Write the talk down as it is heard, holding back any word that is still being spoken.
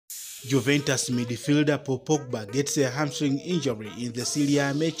Juventus midfielder Pogba gets a hamstring injury in the Serie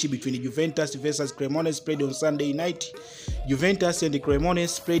A match between Juventus versus Cremonese played on Sunday night. Juventus and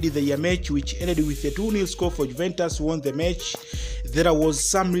Cremonese played their match, which ended with a 2-0 score for Juventus, won the match. There was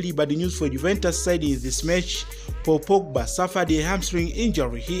some really bad news for Juventus side in this match. Pogba suffered a hamstring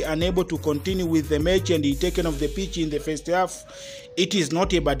injury. He unable to continue with the match and he taken off the pitch in the first half. It is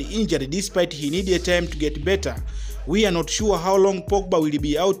not a bad injury despite he needed time to get better. We are not sure how long Pogba will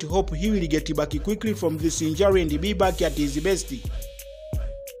be out. Hope he will get back quickly from this injury and be back at his best.